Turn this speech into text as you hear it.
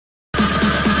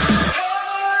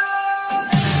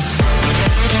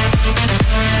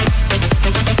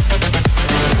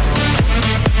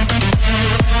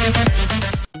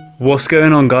What's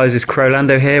going on, guys? It's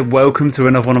Crowlando here. Welcome to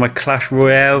another one of my Clash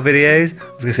Royale videos.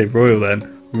 I was going to say Royal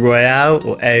then. Royale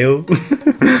or Ale.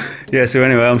 Yeah, so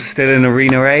anyway, I'm still in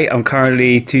Arena 8. I'm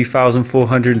currently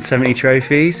 2,470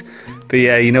 trophies. But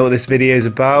yeah, you know what this video is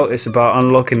about? It's about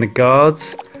unlocking the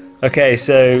guards. Okay,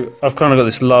 so I've kind of got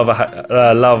this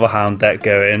lava hound deck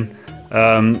going.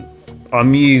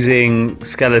 I'm using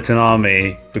Skeleton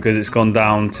Army because it's gone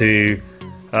down to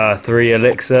 3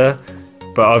 elixir.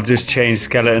 But I've just changed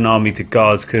Skeleton Army to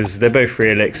guards because they're both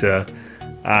 3 elixir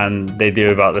and they do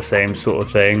about the same sort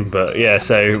of thing. But yeah,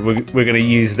 so we're going to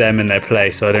use them in their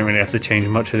place, so I don't really have to change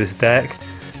much of this deck.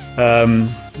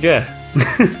 Yeah.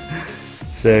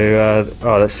 So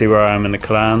let's see where I am in the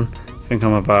clan. I think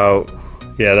I'm about,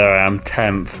 yeah, there I am,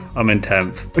 10th. I'm in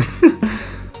 10th.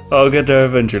 I'll get there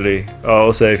eventually.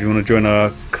 Also, if you want to join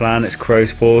our clan, it's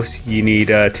Crow's Force. You need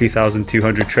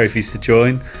 2,200 trophies to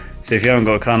join. So if you haven't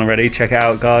got a clan already, check it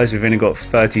out, guys. We've only got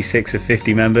 36 of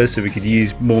 50 members, so we could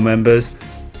use more members.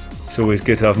 It's always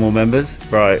good to have more members.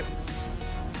 Right,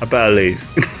 I better lose.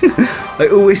 I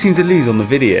always seem to lose on the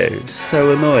video. It's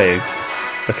so annoying.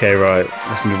 Okay, right,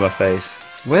 let's move my face.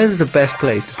 Where's the best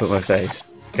place to put my face?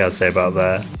 Okay, I'd say about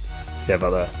there. Yeah,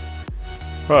 about there.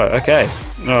 Right, okay.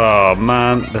 Oh,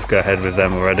 man. Let's go ahead with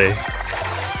them already.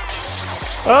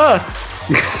 Ah!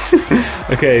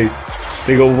 Okay.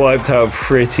 They got wiped out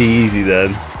pretty easy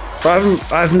then. But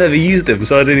I've never used them,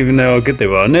 so I don't even know how good they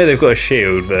were. I know they've got a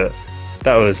shield, but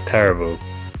that was terrible.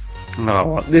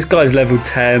 Oh, this guy's level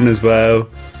 10 as well.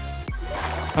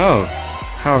 Oh,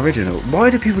 how original. Why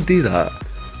do people do that?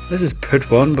 Let's just put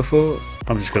one before.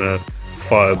 I'm just gonna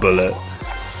fire a bullet.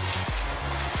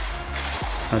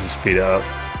 I'll just speed it up.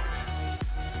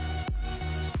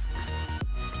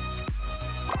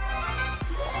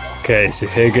 Okay, so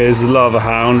here goes the lava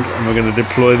hound, and we're going to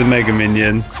deploy the mega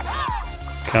minion.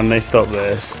 Can they stop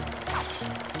this?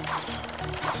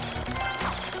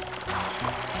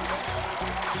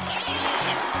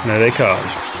 No, they can't.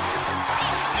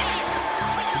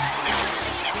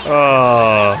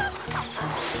 Ah!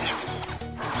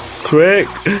 Quick!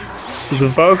 There's a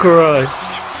Valkyrie!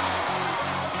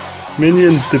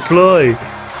 Minions deploy!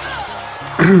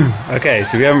 Okay,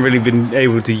 so we haven't really been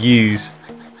able to use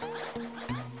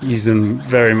them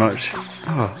very much.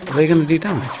 Oh, are they going to do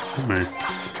damage? No.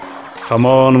 Come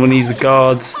on, we need the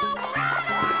guards.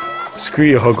 Screw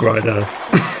your hog rider.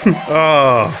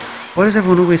 Oh, why does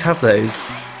everyone always have those?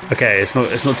 Okay, it's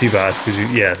not too bad because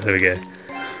yeah, there we go.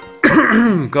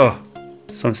 God,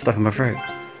 something stuck in my throat.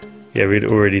 Yeah, we'd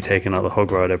already taken out the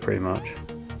hog rider pretty much.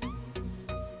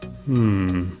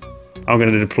 I'm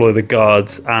going to deploy the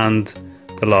guards and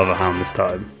the lava hound this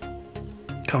time.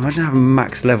 God, imagine having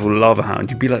max level lava hound.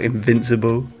 You'd be like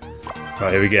invincible.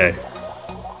 Right, here we go.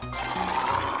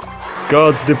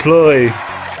 Guards deploy.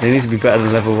 They need to be better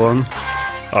than level 1.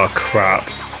 Oh crap.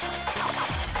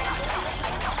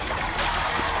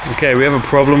 Okay, we have a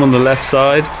problem on the left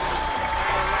side.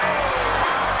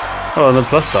 Oh, on the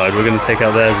plus side, we're going to take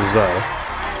out theirs as well.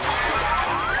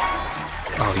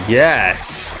 Oh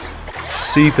yes.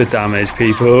 Super damage,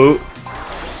 people.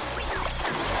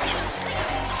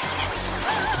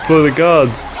 Deploy the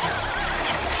guards.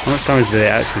 How much damage do they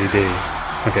actually do?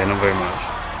 Okay, not very much.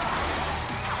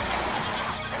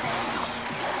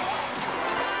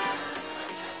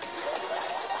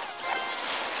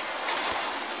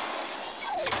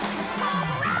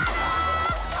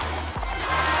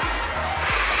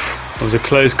 That was a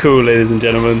close call, ladies and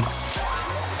gentlemen.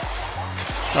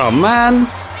 Oh man!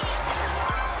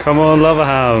 Come on, lava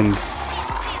hound.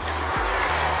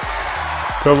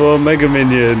 Come on, mega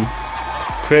minion.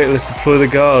 Quick, let's deploy the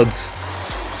guards.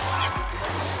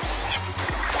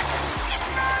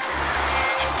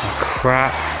 Oh,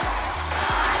 crap.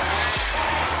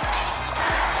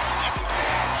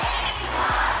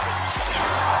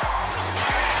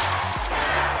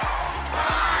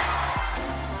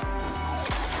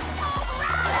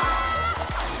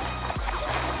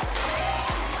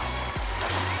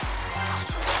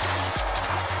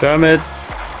 Damn it.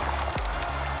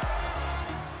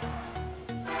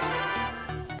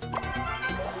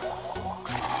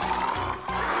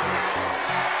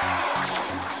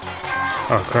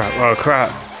 Oh crap, oh crap.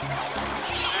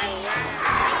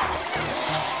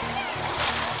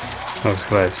 That was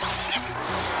close.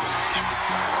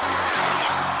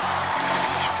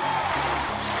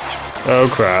 Oh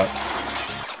crap.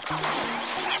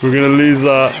 We're gonna lose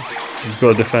that. We've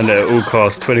got to defend it at all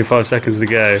costs. 25 seconds to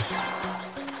go.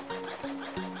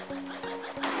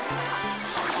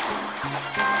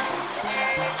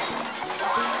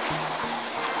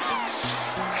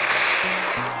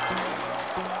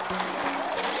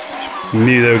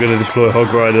 Knew they were going to deploy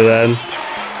Hog Rider then.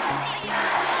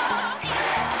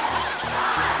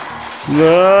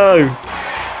 No!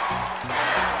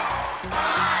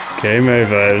 Game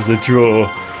over. It was a draw.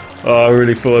 Oh, I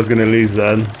really thought I was going to lose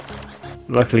then.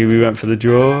 Luckily, we went for the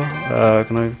draw.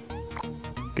 Can I?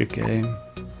 Good game.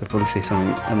 They'll probably say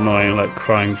something annoying like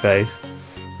crying face.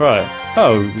 Right.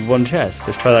 Oh, one chest.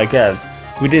 Let's try that again.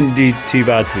 We didn't do too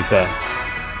bad, to be fair.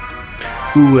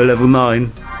 Ooh, a level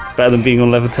 9. Better than being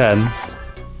on level 10.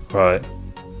 Right.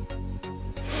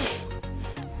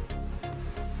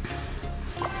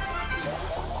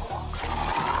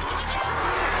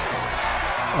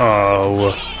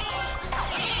 Oh.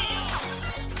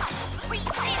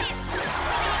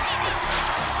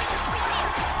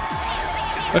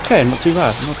 Okay, not too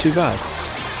bad, not too bad.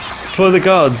 For the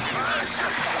gods.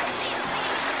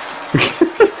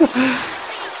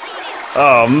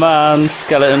 Oh man,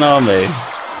 skeleton army.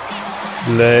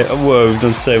 Whoa, we've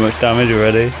done so much damage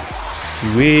already.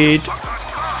 Sweet.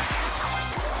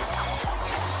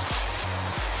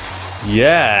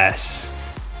 Yes.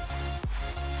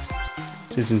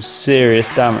 Did some serious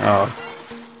damage. Oh.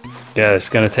 Yeah, it's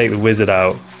going to take the wizard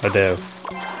out. I do.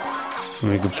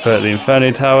 We can put the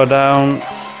Inferno Tower down.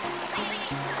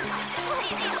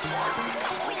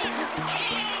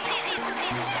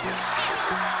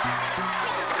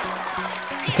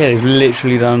 Okay, they've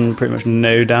literally done pretty much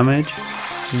no damage.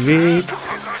 Sweet.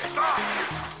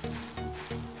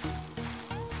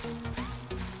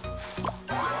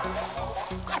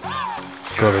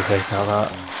 Gotta take out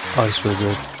that ice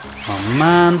wizard. Oh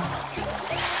man.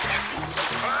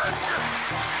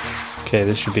 Okay,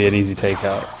 this should be an easy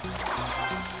takeout.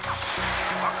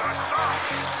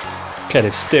 Okay,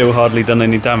 they've still hardly done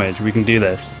any damage. We can do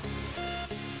this.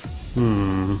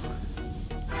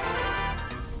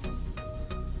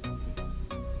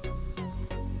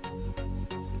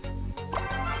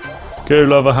 Go,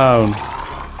 Lava Hound.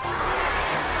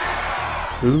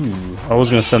 Ooh, I was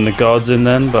going to send the guards in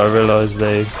then, but I realised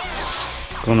they've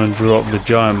gone and dropped the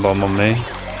giant bomb on me.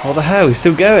 What the hell? He's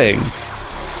still going.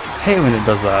 I hate when it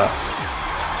does that.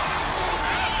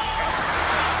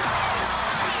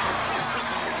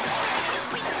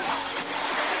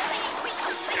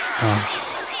 Oh.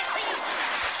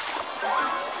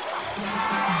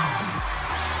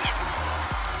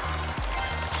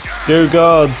 Go,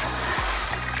 guards.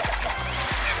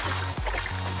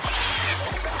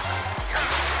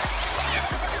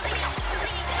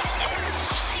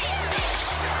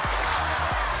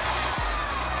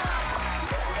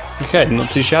 Okay,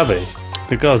 not too shabby.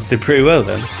 The guards did pretty well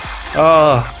then.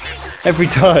 Ah, every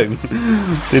time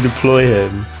they deploy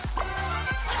him.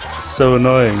 So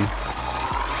annoying.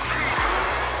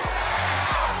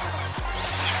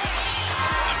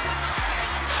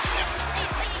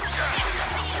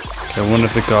 Okay, I wonder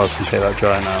if the guards can take that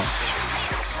giant out.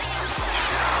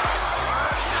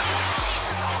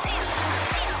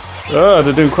 Oh,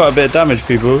 they're doing quite a bit of damage,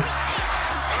 people.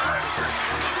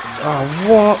 Oh,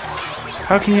 what?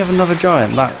 How can you have another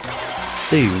giant that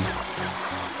soon?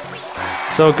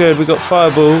 It's all good, we got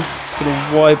Fireball. It's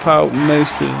gonna wipe out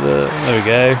most of the... There we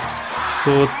go.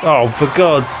 Sword... Oh, for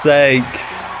God's sake.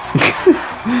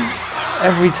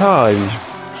 Every time.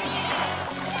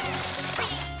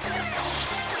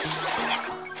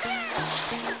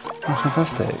 Oh,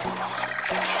 fantastic.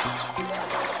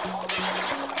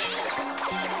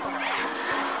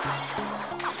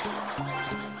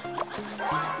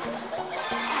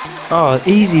 Oh,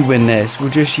 easy win this. We'll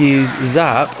just use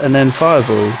Zap and then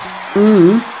Fireball.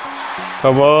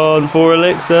 Come on, 4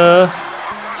 elixir.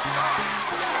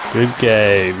 Good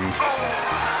game.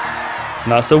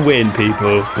 That's a win,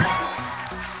 people.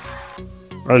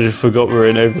 I just forgot we're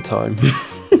in overtime.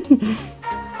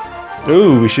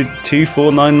 Ooh, we should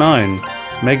 2499.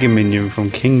 Mega Minion from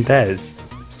King Des.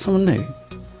 Someone new.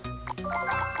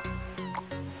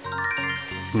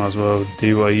 Might as well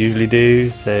do what I usually do.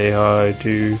 Say hi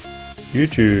to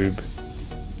YouTube.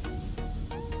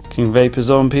 King Vapor's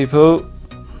on, people.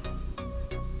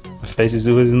 My face is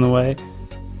always in the way.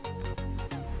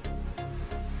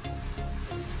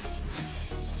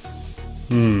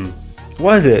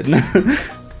 Why is it?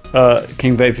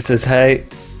 King Vapor says hey.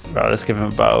 Right, let's give him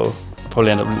a battle.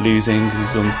 Probably end up losing because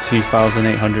he's on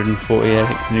 2,848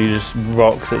 and he just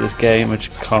rocks at this game, which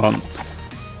can't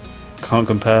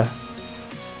compare.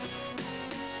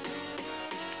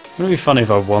 It would be funny if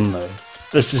I won though.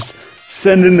 Let's just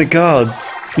send in the guards.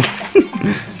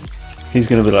 He's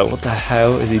gonna be like, what the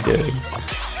hell is he doing?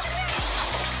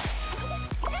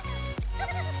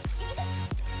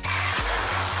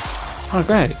 Oh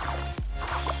great.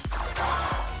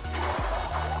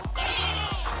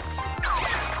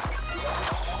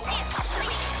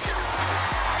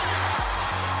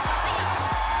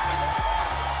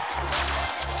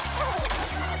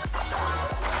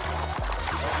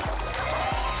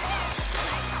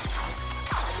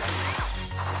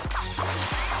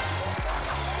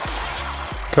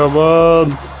 Come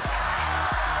on.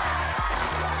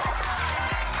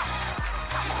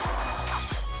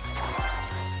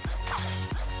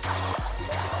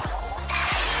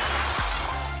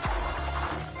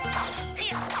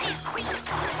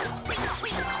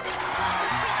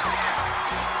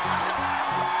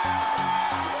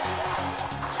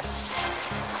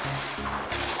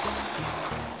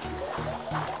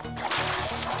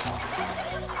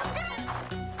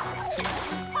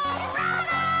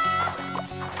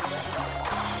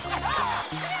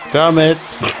 Damn it!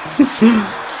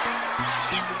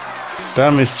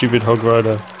 Damn it, stupid hog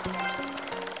rider.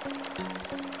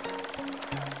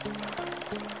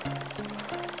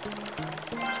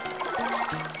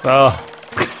 Oh,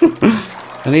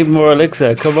 I need more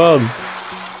elixir, come on!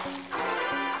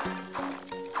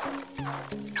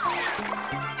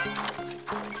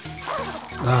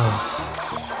 Oh.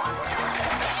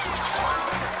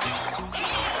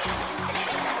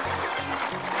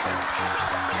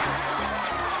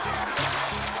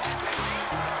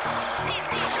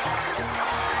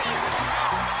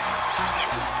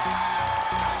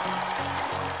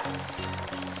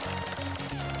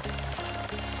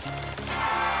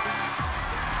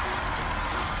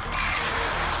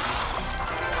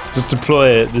 Just deploy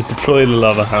it. Just deploy the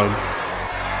lava hound.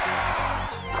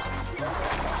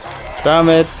 Damn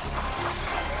it.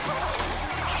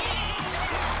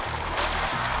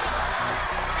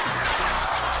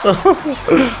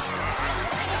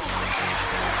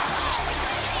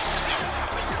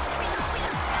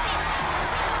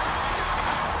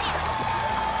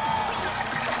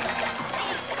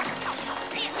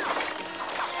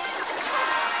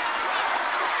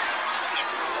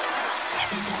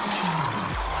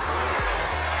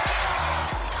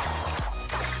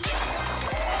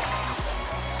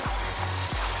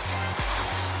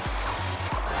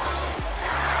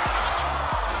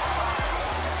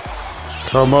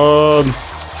 Come on!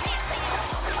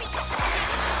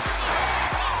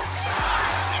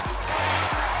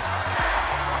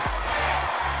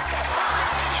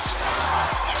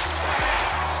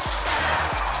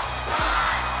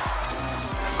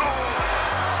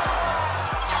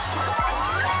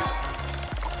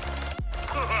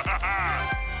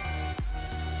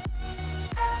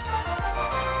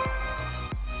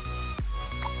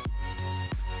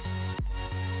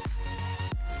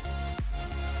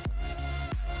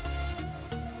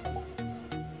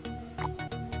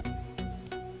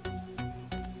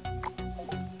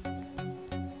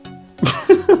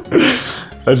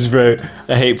 I just wrote,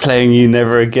 I hate playing you,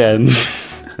 never again.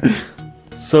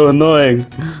 So annoying.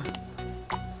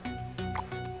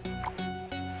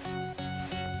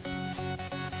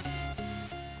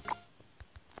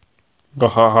 Oh,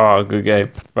 haha, good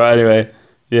game. Right, anyway,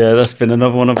 yeah, that's been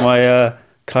another one of my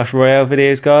Clash Royale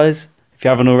videos, guys. If you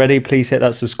haven't already, please hit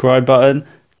that subscribe button.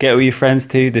 Get all your friends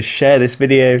too, to share this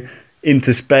video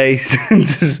into space and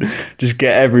just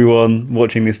get everyone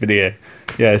watching this video.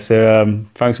 Yeah, so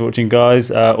thanks for watching,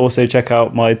 guys. Also check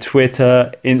out my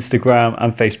Twitter, Instagram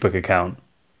and Facebook account.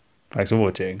 Thanks for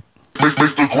watching. Make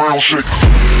the ground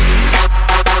shake.